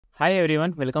Hi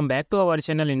everyone, welcome back to our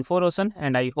channel InfoRosan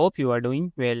and I hope you are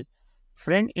doing well.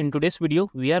 Friend, in today's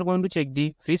video, we are going to check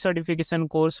the free certification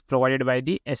course provided by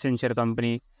the Accenture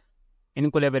company in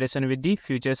collaboration with the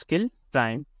Future Skill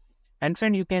Prime. And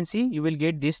friend, you can see you will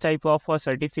get this type of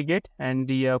certificate and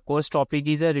the course topic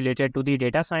is related to the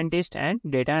data scientist and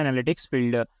data analytics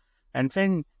field. And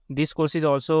friend, this course is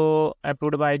also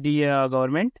approved by the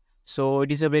government. So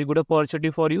it is a very good opportunity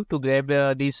for you to grab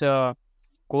this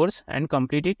course and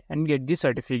complete it and get the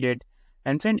certificate.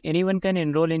 And friend, anyone can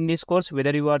enroll in this course,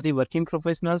 whether you are the working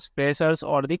professionals, freshers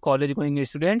or the college going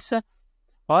students,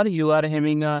 or you are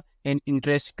having an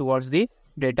interest towards the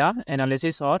data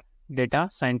analysis or data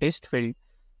scientist field.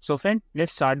 So friend,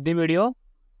 let's start the video.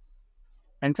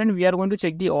 And friend, we are going to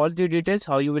check all the details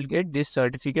how you will get this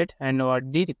certificate and what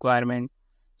the requirement.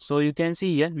 So you can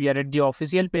see here we are at the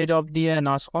official page of the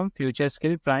NASCOM Future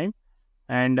Skill Prime.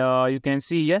 And you can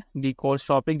see here the course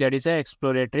topic, that is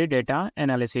exploratory data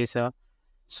analysis.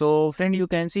 So friend, you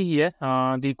can see here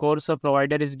the course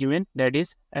provider is given, that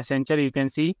is Accenture, you can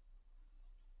see.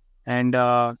 And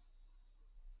so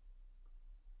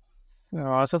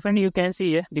friend, you can see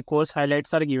here the course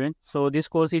highlights are given. So this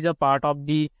course is a part of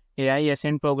the AI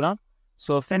Ascent program.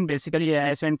 So friend, basically AI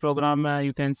Ascent program,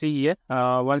 you can see here.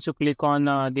 Once you click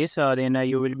on this, then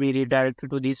you will be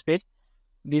redirected to this page.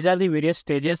 These are the various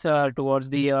stages towards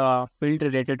the field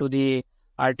related to the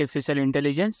artificial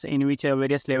intelligence, in which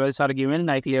various levels are given,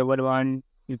 like level 1,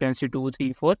 you can see 2,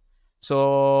 3, 4.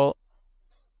 So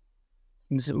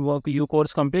you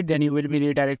course complete, then you will be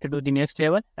redirected to the next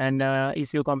level. And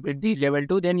if you complete the level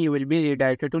 2, then you will be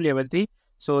redirected to level 3.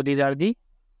 So these are the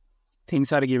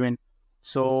things are given.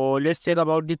 So let's check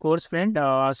about the course, friend.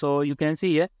 So you can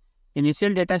see here,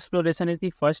 initial data exploration is the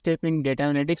first step in data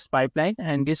analytics pipeline.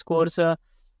 And this course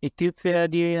equip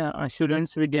the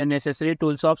students with the necessary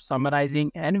tools of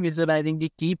summarizing and visualizing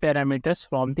the key parameters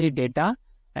from the data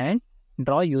and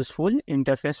draw useful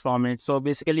interface from it. So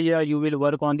basically you will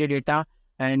work on the data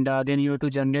and then you have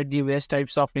to generate the various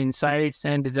types of insights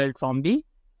and result from the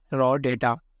raw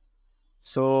data.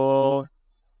 So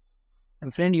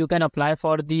friend, you can apply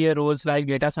for the roles like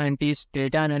data scientist,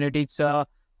 data analytics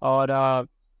or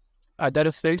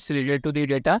other fields related to the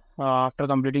data after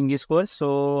completing this course.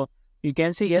 So you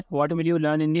can see here what will you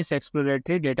learn in this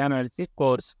exploratory data analysis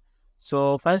course.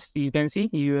 So first, you can see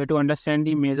you have to understand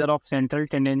the measure of central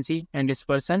tendency and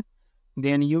dispersion.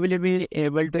 Then you will be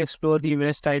able to explore the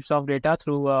various types of data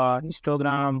through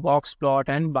histogram, box plot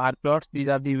and bar plots. These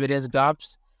are the various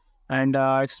graphs. And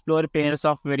explore pairs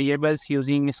of variables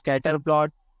using scatter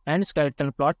plot and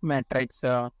scatter plot matrix.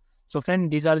 So friend,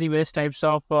 these are the various types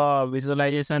of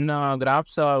visualization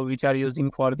graphs which are using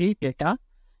for the data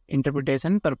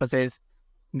interpretation purposes.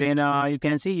 Then you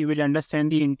can see you will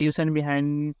understand the intuition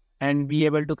behind and be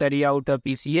able to carry out a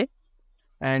PCA.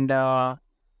 And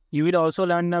you will also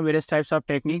learn various types of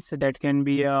techniques that can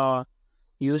be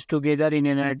used together in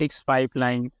analytics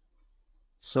pipeline.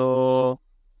 So,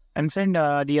 and friend,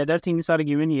 the other things are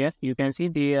given here. You can see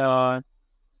the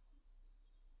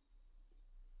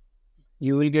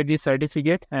you will get the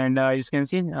certificate, and you can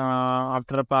see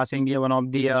after passing one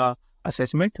of the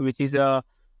assessment, which is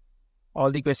all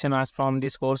the question asked from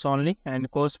this course only. And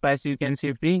course price you can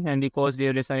see free, and the course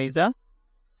duration is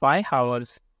 5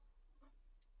 hours.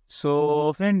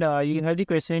 So friend, you have the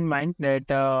question in mind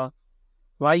that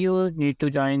why you need to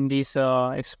join this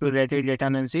exploratory data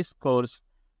analysis course.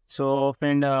 So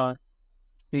friend,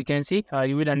 you can see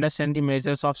you will understand the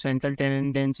measures of central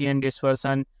tendency and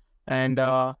dispersion, and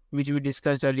which we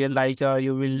discussed earlier, like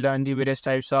you will learn the various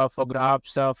types of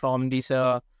graphs from this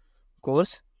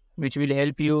course, which will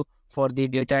help you for the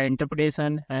data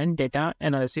interpretation and data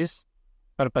analysis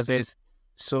purposes.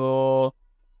 So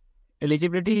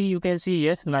eligibility you can see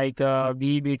here, like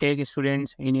BTech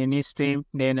students in any stream,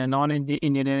 then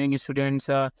non-engineering students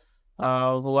who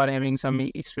are having some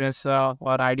experience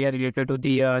or idea related to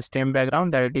the STEM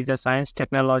background, that is science,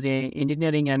 technology,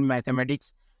 engineering and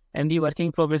mathematics, and the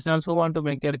working professionals who want to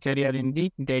make their career in the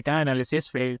data analysis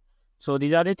field. So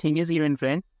these are the things given,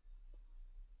 friend.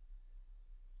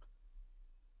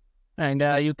 And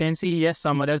you can see, yes,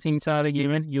 some other things are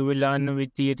given. You will learn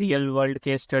with the real world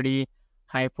case study,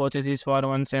 hypothesis for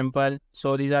one sample.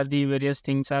 So these are the various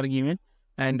things are given.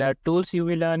 And tools you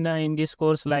will learn in this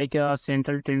course, like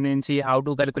central tendency, how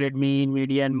to calculate mean,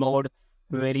 median, mode,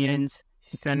 variance,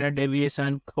 standard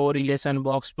deviation, correlation,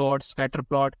 box plot, scatter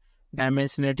plot,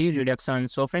 dimensionality reduction.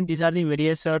 So friend, these are the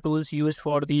various tools used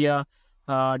for the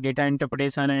data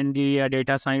interpretation and the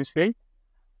data science field.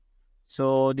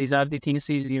 So these are the things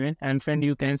is given. And friend,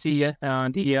 you can see here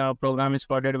the program is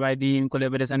supported by in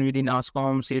collaboration with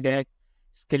NASCOM, CDEC,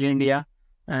 Skill India.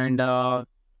 and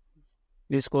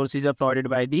this course is provided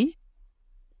by the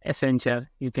Accenture,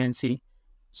 you can see.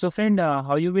 So friend,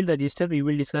 how you will register, we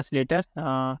will discuss later.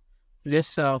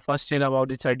 Let's first tell about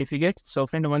the certificate. So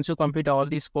friend, once you complete all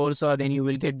these courses, then you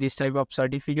will get this type of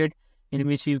certificate in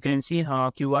which you can see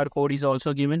QR code is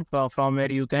also given from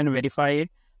where you can verify it.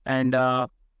 And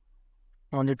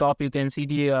on the top, you can see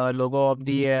the logo of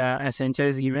the Accenture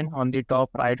is given on the top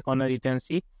right corner, you can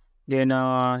see. Then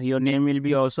your name will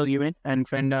be also given, and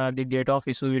friend, the date of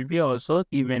issue will be also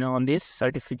given on this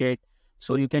certificate.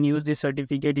 So you can use this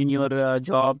certificate in your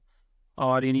job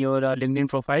or in your LinkedIn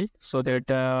profile so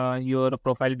that your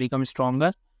profile becomes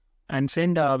stronger. And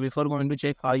friend, before going to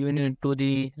check how you need to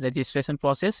the registration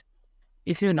process,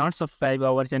 if you not subscribe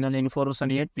our channel Information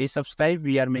yet, please subscribe.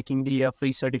 We are making the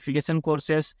free certification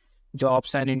courses,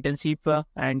 jobs and internship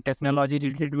and technology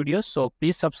related videos. So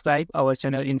please subscribe our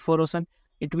channel Information.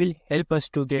 It will help us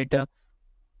to create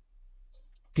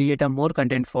a more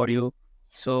content for you.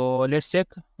 So let's check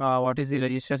what is the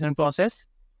registration process.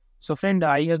 So friend,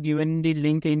 I have given the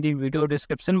link in the video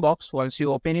description box. Once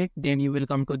you open it, then you will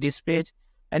come to this page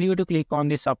and you have to click on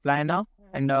this apply now.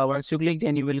 And once you click,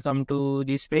 then you will come to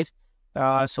this page.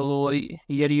 So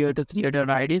here you have to create an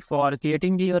ID. For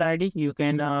creating your ID, you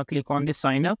can click on the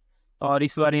sign up, or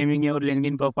if you are having your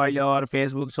LinkedIn profile or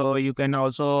Facebook, so you can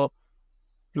also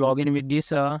log in with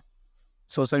these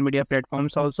social media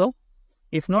platforms also.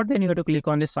 If not, then you have to click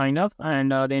on the sign up,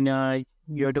 and then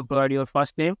you have to provide your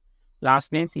first name,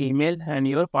 last name, email, and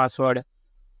your password.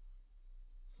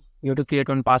 You have to create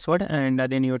one password, and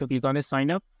then you have to click on the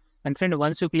sign up. And friend,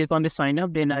 once you click on the sign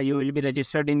up, then you will be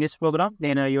registered in this program.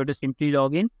 Then you have to simply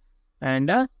log in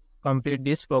and complete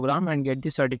this program and get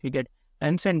the certificate.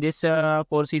 And friend, this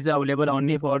course is available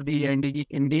only for the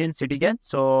Indian citizen.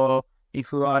 So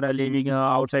if you are living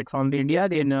outside from the India,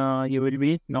 then you will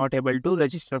be not able to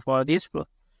register for this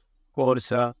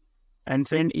course. And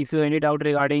friend, if you have any doubt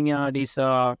regarding this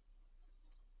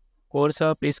course,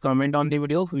 please comment on the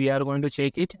video. We are going to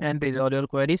check it and resolve your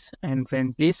queries. And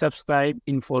friend, please subscribe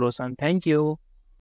Information. Thank you.